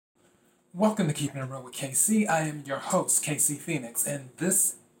Welcome to Keeping It Real with KC. I am your host, KC Phoenix, and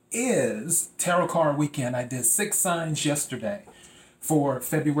this is Tarot Card Weekend. I did 6 signs yesterday for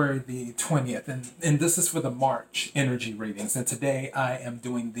February the 20th, and this is for the March energy readings. And today I am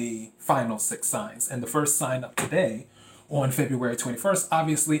doing the final 6 signs. And the first sign up today on February 21st,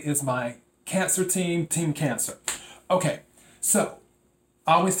 obviously, is my Cancer team, Team Cancer. Okay, so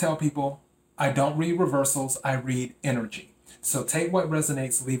I always tell people I don't read reversals, I read energy. So take what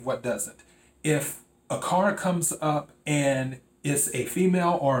resonates, leave what doesn't. If a card comes up and it's a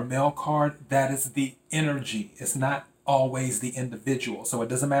female or a male card, that is the energy. It's not always the individual. So it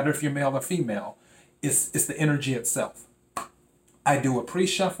doesn't matter if you're male or female. It's the energy itself. I do a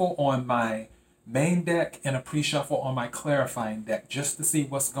pre-shuffle on my main deck and a pre-shuffle on my clarifying deck just to see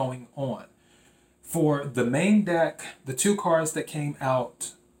what's going on. For the main deck, the 2 cards that came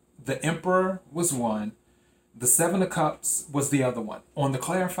out, the Emperor was one, the 7 of Cups was the other one. On the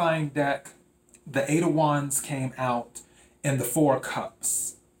clarifying deck, the 8 of Wands came out and the 4 of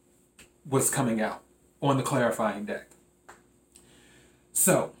Cups was coming out on the clarifying deck.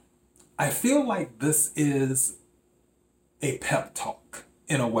 So, I feel like this is a pep talk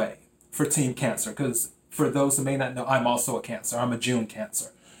in a way for Team Cancer, because for those who may not know, I'm also a Cancer. I'm a June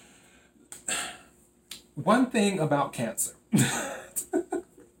Cancer. One thing about Cancer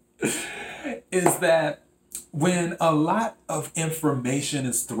is that when a lot of information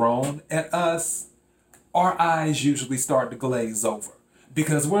is thrown at us, our eyes usually start to glaze over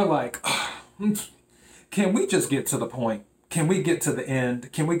because we're like, can we just get to the point? Can we get to the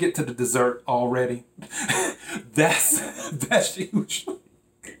end? Can we get to the dessert already? that's usually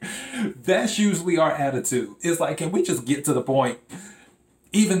that's usually our attitude. It's like, can we just get to the point?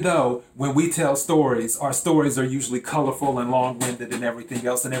 Even though when we tell stories, our stories are usually colorful and long-winded and everything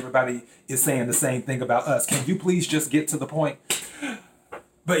else, and everybody is saying the same thing about us. Can you please just get to the point?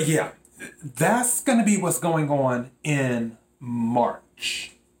 But yeah, that's going to be what's going on in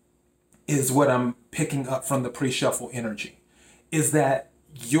March, is what I'm picking up from the pre-shuffle energy. Is that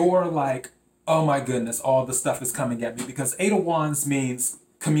you're like, oh my goodness, all the stuff is coming at me, because 8 of Wands means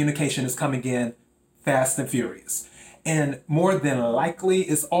communication is coming in fast and furious. And more than likely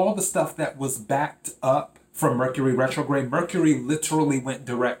is all the stuff that was backed up from Mercury retrograde. Mercury literally went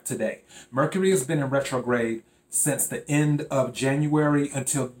direct today. Mercury has been in retrograde since the end of January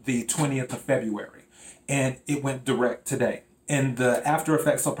until the 20th of February. And it went direct today. And the after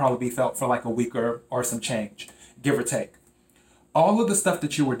effects will probably be felt for like a week or some change, give or take. All of the stuff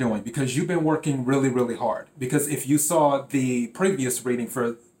that you were doing, because you've been working really, really hard. Because if you saw the previous reading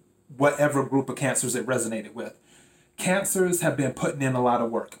for whatever group of Cancers it resonated with, Cancers have been putting in a lot of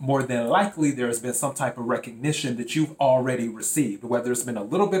work. More than likely, there has been some type of recognition that you've already received, whether it's been a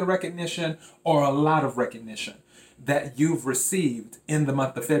little bit of recognition or a lot of recognition that you've received in the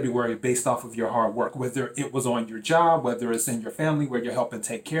month of February based off of your hard work, whether it was on your job, whether it's in your family where you're helping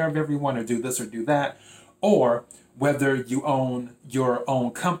take care of everyone or do this or do that, or whether you own your own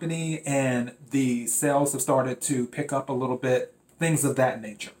company and the sales have started to pick up a little bit, things of that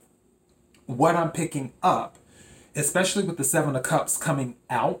nature. What I'm picking up, especially with the 7 of Cups coming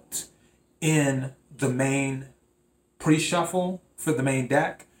out in the main pre-shuffle for the main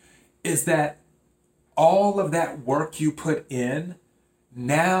deck, is that all of that work you put in,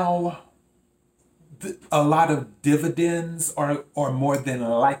 now a lot of dividends are more than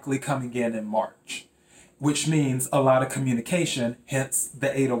likely coming in March, which means a lot of communication, hence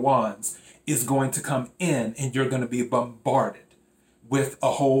the 8 of Wands, is going to come in and you're going to be bombarded with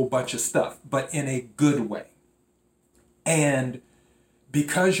a whole bunch of stuff, but in a good way. And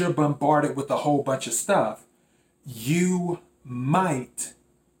because you're bombarded with a whole bunch of stuff, you might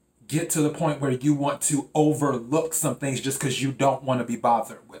get to the point where you want to overlook some things just because you don't want to be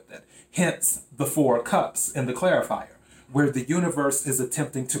bothered with it. Hence the 4 of Cups in the clarifier, where the universe is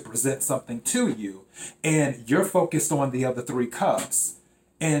attempting to present something to you and you're focused on the other 3 cups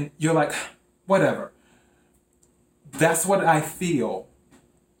and you're like, whatever. That's what I feel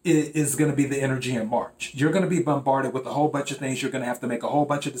is going to be the energy in March. You're going to be bombarded with a whole bunch of things. You're going to have to make a whole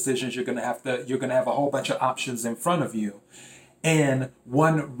bunch of decisions. You're going to have a whole bunch of options in front of you. And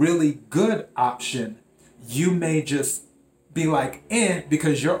one really good option, you may just be like,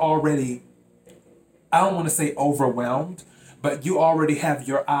 because you're already, I don't want to say overwhelmed, but you already have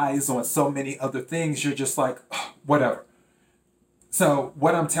your eyes on so many other things. You're just like, whatever. So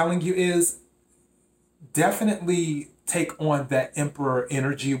what I'm telling you is definitely take on that Emperor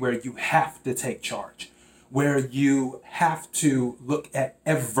energy where you have to take charge, where you have to look at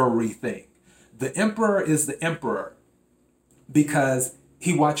everything. The Emperor is the Emperor because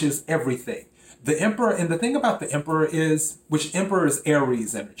he watches everything. The Emperor, and the thing about the Emperor is, which Emperor is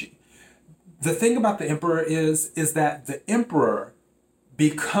Aries energy. The thing about the emperor is that the emperor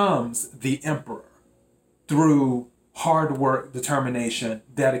becomes the emperor through hard work, determination,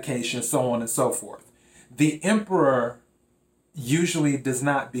 dedication, so on and so forth. The emperor usually does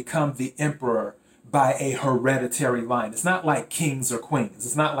not become the emperor by a hereditary line. It's not like kings or queens.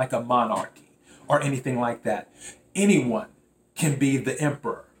 It's not like a monarchy or anything like that. Anyone can be the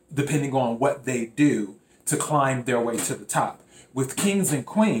emperor depending on what they do to climb their way to the top. With kings and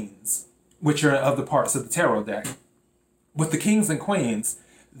queens, which are other parts of the tarot deck, with the kings and queens,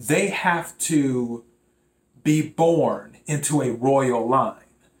 they have to be born into a royal line.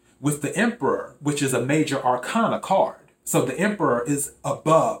 With the emperor, which is a major arcana card, so the emperor is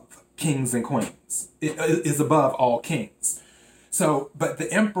above kings and queens. It is above all kings. So, but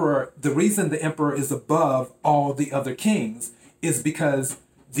the emperor, the reason the emperor is above all the other kings is because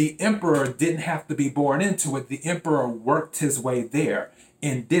the emperor didn't have to be born into it. The emperor worked his way there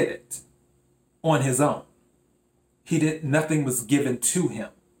and did it on his own. He didn't, nothing was given to him.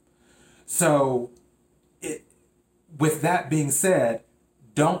 So, with that being said,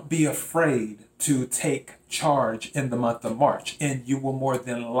 don't be afraid to take charge in the month of March, and you will more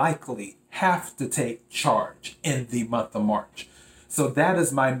than likely have to take charge in the month of March. So that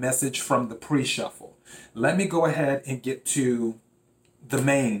is my message from the pre-shuffle. Let me go ahead and get to the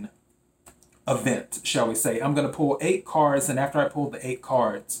main event, shall we say. I'm going to pull 8 cards, and after I pull the 8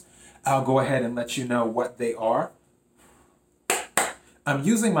 cards, I'll go ahead and let you know what they are. I'm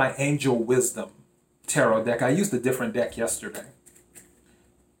using my Angel Wisdom tarot deck. I used a different deck yesterday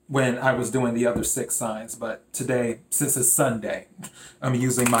when I was doing the other 6 signs, but today, since it's Sunday, I'm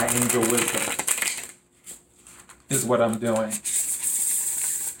using my Angel Wisdom is what I'm doing.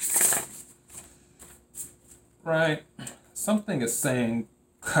 Right. Something is saying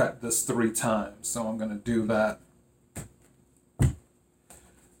cut this 3 times, so I'm going to do that.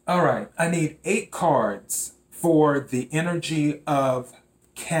 All right. I need 8 cards for the energy of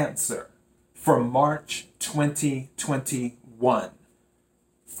Cancer for March 2021.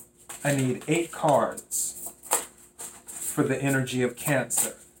 I need 8 cards for the energy of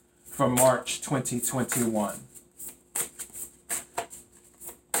Cancer for March 2021.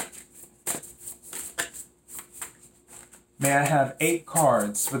 May I have 8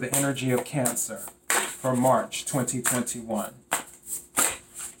 cards for the energy of Cancer for March 2021?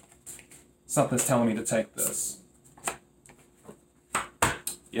 Something's telling me to take this.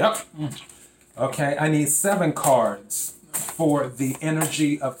 Yep. Okay, I need 7 cards for the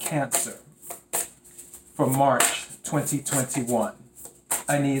energy of Cancer for March 2021.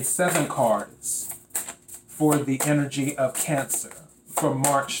 I need 7 cards for the energy of Cancer for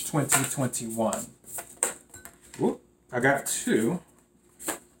March 2021. Oop, I got 2.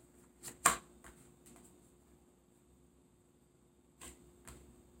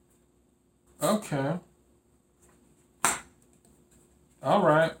 Okay. All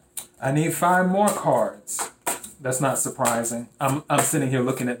right. I need 5 more cards. That's not surprising. I'm sitting here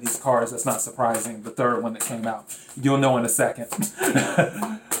looking at these cards. That's not surprising. The third one that came out. You'll know in a second.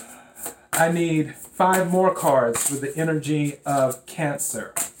 I need 5 more cards for the energy of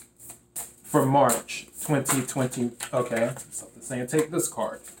Cancer for March 2020. Okay. Something saying take this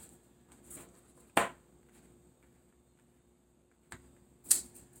card.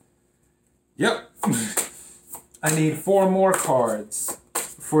 Yep. I need 4 more cards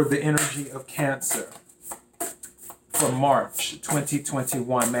for the energy of Cancer for March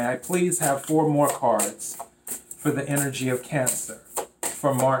 2021. May I please have 4 more cards for the energy of Cancer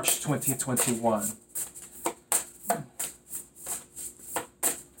for March 2021?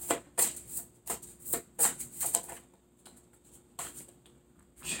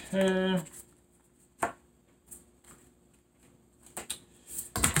 Okay.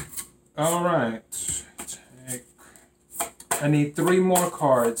 All right. I need 3 more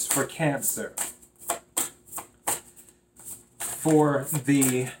cards for Cancer for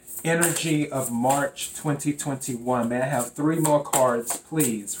the energy of March 2021. May I have 3 more cards,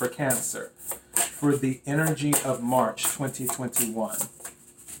 please, for Cancer for the energy of March 2021?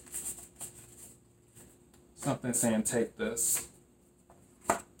 Something saying take this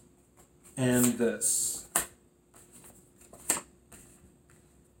and this.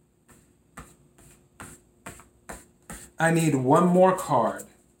 I need 1 more card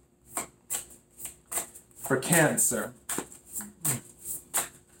for Cancer.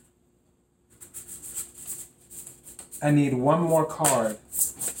 I need 1 more card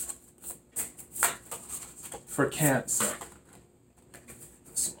for Cancer.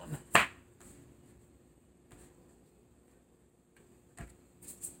 This one.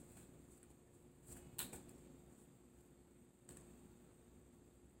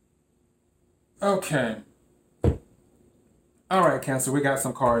 Okay. All right, Cancer, we got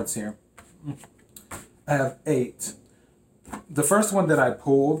some cards here. I have 8. The first one that I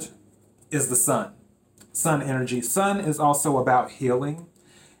pulled is the Sun. Sun energy. Sun is also about healing,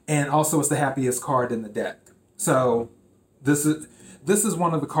 and also it's the happiest card in the deck. So this is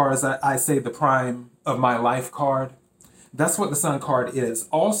one of the cards I say the prime of my life card. That's what the Sun card is.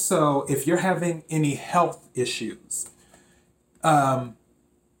 Also, if you're having any health issues,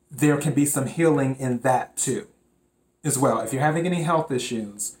 there can be some healing in that too, as well. If you're having any health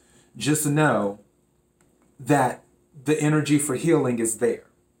issues, just know that the energy for healing is there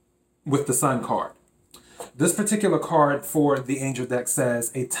with the Sun card. This particular card for the Angel deck says,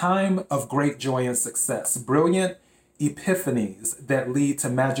 a time of great joy and success, brilliant epiphanies that lead to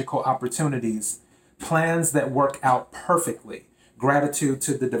magical opportunities, plans that work out perfectly, gratitude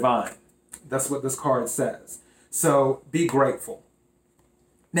to the divine. That's what this card says. So be grateful.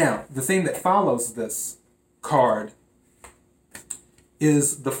 Now, the thing that follows this card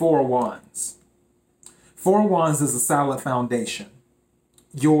is the Four of Wands. Four of Wands is a solid foundation.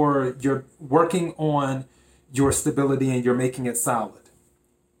 You're working on your stability and you're making it solid.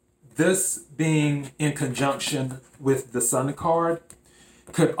 This being in conjunction with the Sun card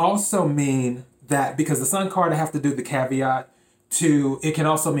could also mean that, because the Sun card, I have to do the caveat to, it can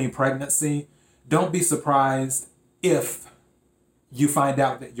also mean pregnancy. Don't be surprised if you find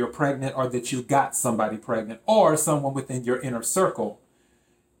out that you're pregnant, or that you got somebody pregnant, or someone within your inner circle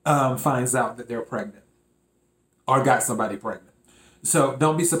finds out that they're pregnant or got somebody pregnant. So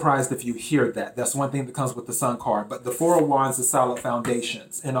don't be surprised if you hear that. That's one thing that comes with the Sun card. But the Four of Wands is solid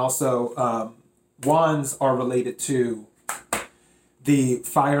foundations. And also wands are related to the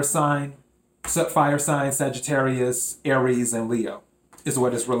fire sign, Sagittarius, Aries, and Leo is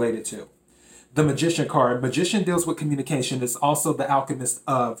what it's related to. The Magician card. Magician deals with communication. It's also the alchemist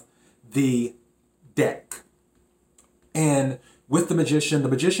of the deck. And with the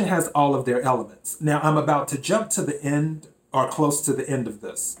Magician has all of their elements. Now I'm about to jump to the end, or close to the end of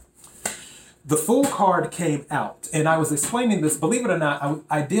this. The Fool card came out, and I was explaining this. Believe it or not,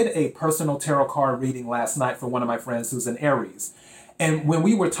 I did a personal tarot card reading last night for one of my friends who's an Aries. And when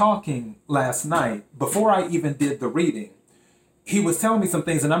we were talking last night, before I even did the reading, he was telling me some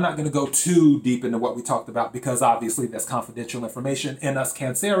things, and I'm not going to go too deep into what we talked about because obviously that's confidential information. And us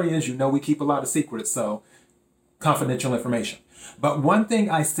Cancerians, you know, we keep a lot of secrets, so confidential information. But one thing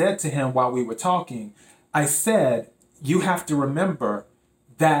I said to him while we were talking, I said, you have to remember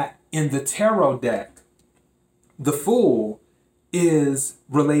that in the tarot deck, the Fool is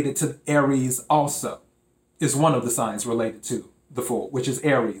related to Aries also, is one of the signs related to the Fool, which is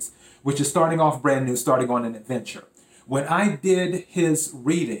Aries, which is starting off brand new, starting on an adventure. When I did his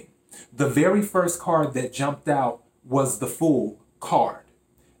reading, the very first card that jumped out was the Fool card.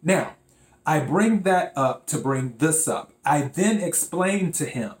 Now, I bring that up to bring this up. I then explained to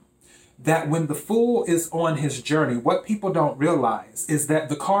him that when the Fool is on his journey, what people don't realize is that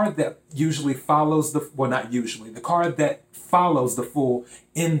the card that usually follows the, well, not usually, the card that follows the Fool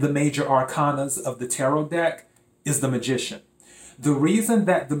in the major arcanas of the tarot deck is the Magician. The reason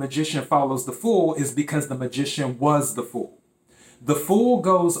that the Magician follows the Fool is because the Magician was the Fool. The Fool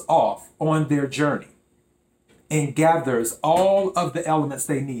goes off on their journey and gathers all of the elements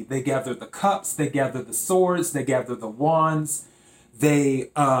they need. They gather the cups, they gather the swords, they gather the wands, they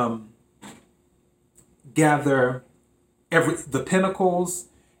gather the pinnacles,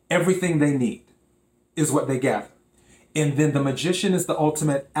 everything they need is what they gather. And then the Magician is the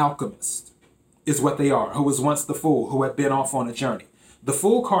ultimate alchemist, is what they are, who was once the Fool, who had been off on a journey. The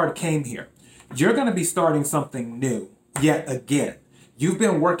Fool card came here. You're going to be starting something new yet again. You've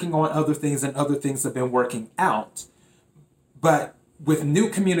been working on other things and other things have been working out. But with new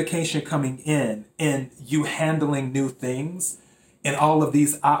communication coming in and you handling new things and all of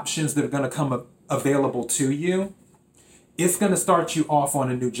these options that are going to come available to you, it's going to start you off on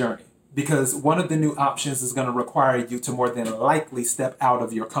a new journey, because one of the new options is going to require you to more than likely step out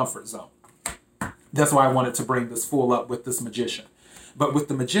of your comfort zone. That's why I wanted to bring this Fool up with this Magician. But with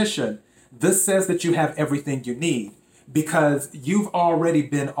the Magician, this says that you have everything you need because you've already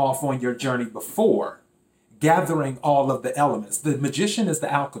been off on your journey before, gathering all of the elements. The Magician is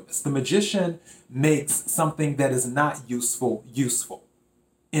the alchemist. The Magician makes something that is not useful, useful.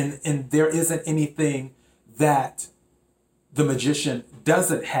 And there isn't anything that the Magician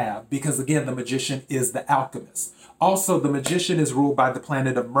doesn't have, because again, the Magician is the alchemist. Also, the Magician is ruled by the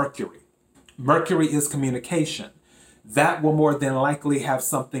planet of Mercury. Mercury is communication. That will more than likely have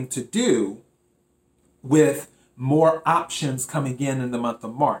something to do with more options coming in the month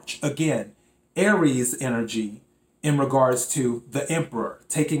of March. Again, Aries energy in regards to the emperor,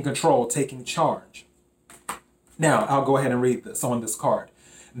 taking control, taking charge. Now, I'll go ahead and read this on this card.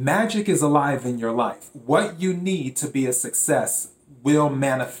 Magic is alive in your life. What you need to be a success will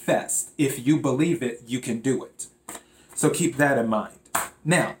manifest. If you believe it, you can do it. So keep that in mind.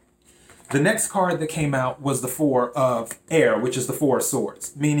 Now, the next card that came out was the Four of Air, which is the Four of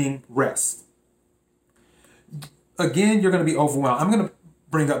Swords, meaning rest. Again, you're going to be overwhelmed. I'm going to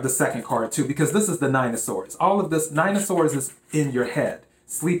bring up the second card too, because this is the Nine of Swords. All of this, Nine of Swords is in your head.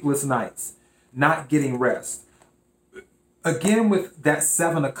 Sleepless nights, not getting rest. Again, with that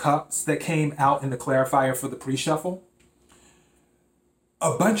Seven of Cups that came out in the clarifier for the pre-shuffle,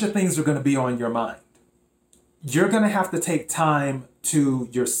 a bunch of things are going to be on your mind. You're going to have to take time to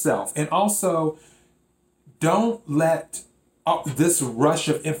yourself. And also, don't let this rush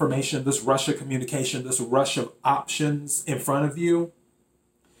of information, this rush of communication, this rush of options in front of you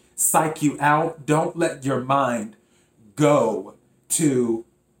psych you out. Don't let your mind go to,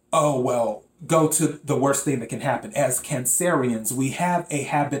 go to the worst thing that can happen. As Cancerians, we have a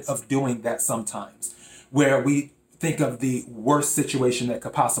habit of doing that sometimes, where we think of the worst situation that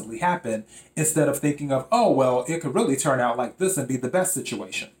could possibly happen instead of thinking of, it could really turn out like this and be the best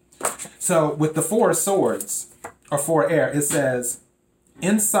situation. So with the Four of Swords, or Four Air, it says,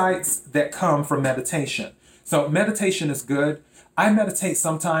 insights that come from meditation. So meditation is good. I meditate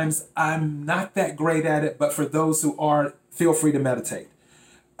sometimes. I'm not that great at it, but for those who are, feel free to meditate.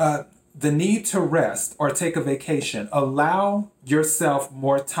 The need to rest or take a vacation. Allow yourself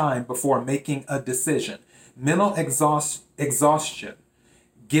more time before making a decision. Mental exhaustion.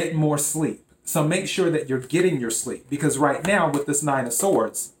 Get more sleep. So make sure that you're getting your sleep, because right now with this Nine of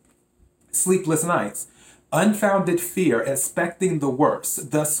Swords, sleepless nights, unfounded fear, expecting the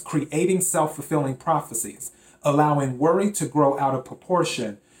worst, thus creating self-fulfilling prophecies, allowing worry to grow out of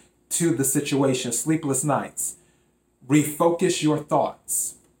proportion to the situation, sleepless nights. Refocus your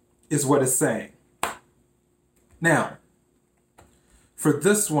thoughts is what it's saying. Now, for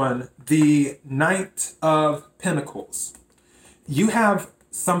this one, the Knight of Pentacles. You have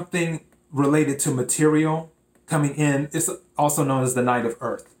something related to material coming in. It's also known as the Knight of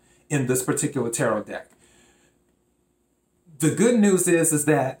Earth in this particular tarot deck. The good news is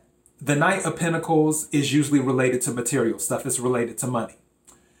that the Knight of Pentacles is usually related to material stuff. It's related to money.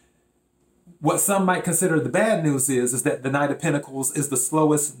 What some might consider the bad news is that the Knight of Pentacles is the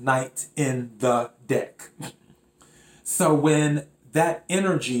slowest knight in the deck. So when that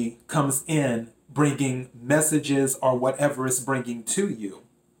energy comes in, bringing messages or whatever it's bringing to you,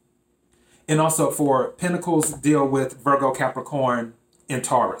 and also for Pentacles deal with Virgo, Capricorn, and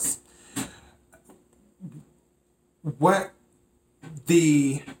Taurus. When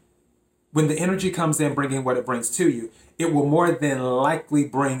the energy comes in bringing what it brings to you, it will more than likely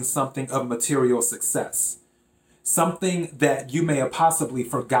bring something of material success. Something that you may have possibly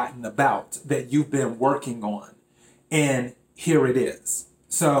forgotten about, that you've been working on. And here it is.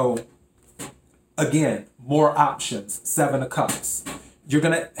 So, again, more options. Seven of Cups. You're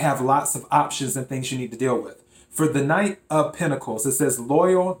going to have lots of options and things you need to deal with. For the Knight of Pentacles, it says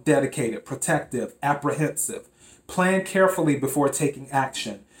loyal, dedicated, protective, apprehensive. Plan carefully before taking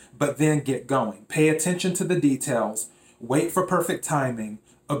action, but then get going. Pay attention to the details. Wait for perfect timing.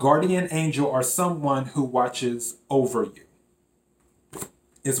 A guardian angel or someone who watches over you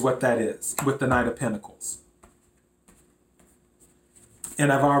is what that is with the Knight of Pentacles.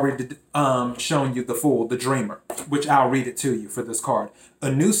 And I've already shown you the Fool, the Dreamer, which I'll read it to you for this card.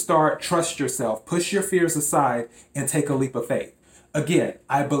 A new start, trust yourself, push your fears aside, and take a leap of faith. Again,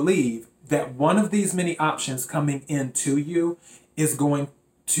 I believe that one of these many options coming into you is going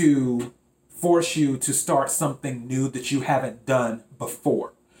to force you to start something new that you haven't done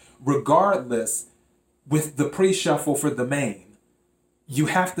before. Regardless, with the pre-shuffle for the main, you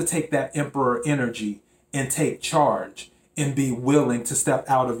have to take that Emperor energy and take charge and be willing to step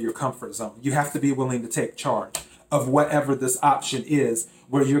out of your comfort zone. You have to be willing to take charge of whatever this option is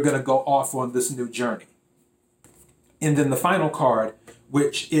where you're going to go off on this new journey. And then the final card,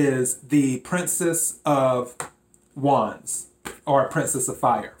 which is the Princess of Wands, or Princess of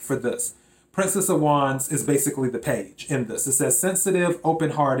Fire for this. Princess of Wands is basically the page in this. It says sensitive,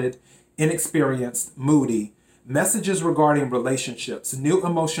 open-hearted, inexperienced, moody, messages regarding relationships, new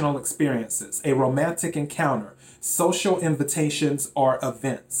emotional experiences, a romantic encounter, social invitations or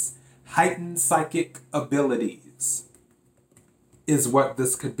events, heightened psychic abilities is what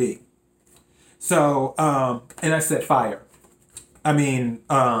this could be. So, and I said fire. I mean,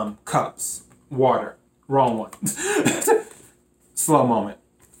 cups, water, wrong one. Slow moment.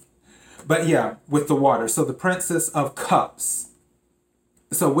 But yeah, with the water. So the Princess of Cups.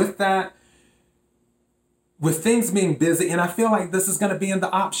 So with that, with things being busy, and I feel like this is going to be in the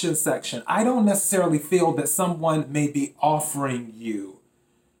options section. I don't necessarily feel that someone may be offering you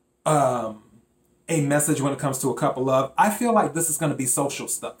a message when it comes to a couple of. I feel like this is going to be social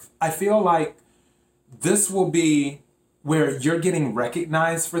stuff. I feel like this will be where you're getting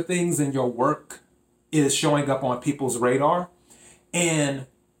recognized for things and your work is showing up on people's radar, and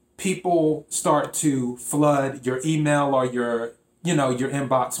people start to flood your email or your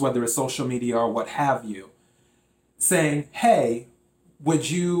inbox, whether it's social media or what have you, saying, hey, would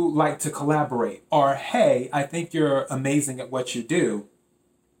you like to collaborate? Or, hey, I think you're amazing at what you do.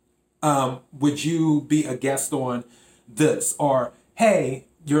 Would you be a guest on this? Or, hey,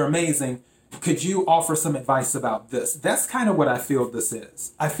 you're amazing. Could you offer some advice about this? That's kind of what I feel this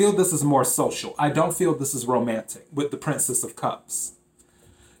is. I feel this is more social. I don't feel this is romantic with the Princess of Cups.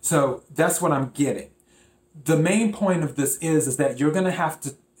 So that's what I'm getting. The main point of this is that you're going to have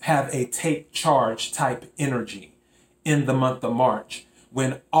a take charge type energy in the month of March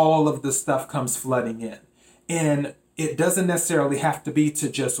when all of this stuff comes flooding in. And it doesn't necessarily have to be to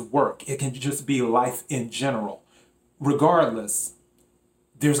just work. It can just be life in general. Regardless,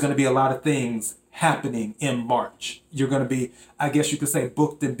 there's going to be a lot of things happening in March. You're going to be, I guess you could say,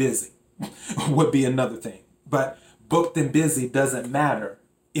 booked and busy would be another thing. But booked and busy doesn't matter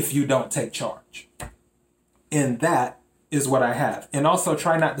if you don't take charge. And that is what I have. And also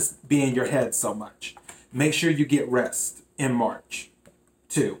try not to be in your head so much. Make sure you get rest in March,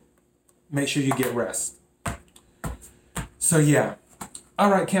 too. Make sure you get rest. So, yeah. All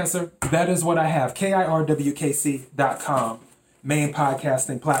right, Cancer. That is what I have. KIRWKC.com, main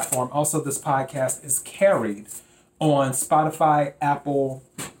podcasting platform. Also, this podcast is carried on Spotify, Apple,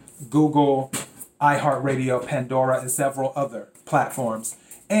 Google, iHeartRadio, Pandora, and several other platforms.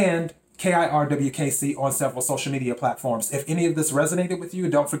 And KIRWKC on several social media platforms. If any of this resonated with you,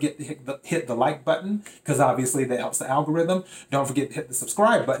 don't forget to hit the like button, because obviously that helps the algorithm. Don't forget to hit the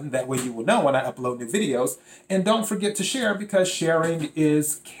subscribe button. That way you will know when I upload new videos. And don't forget to share, because sharing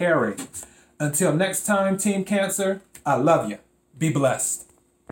is caring. Until next time, Team Cancer, I love you. Be blessed.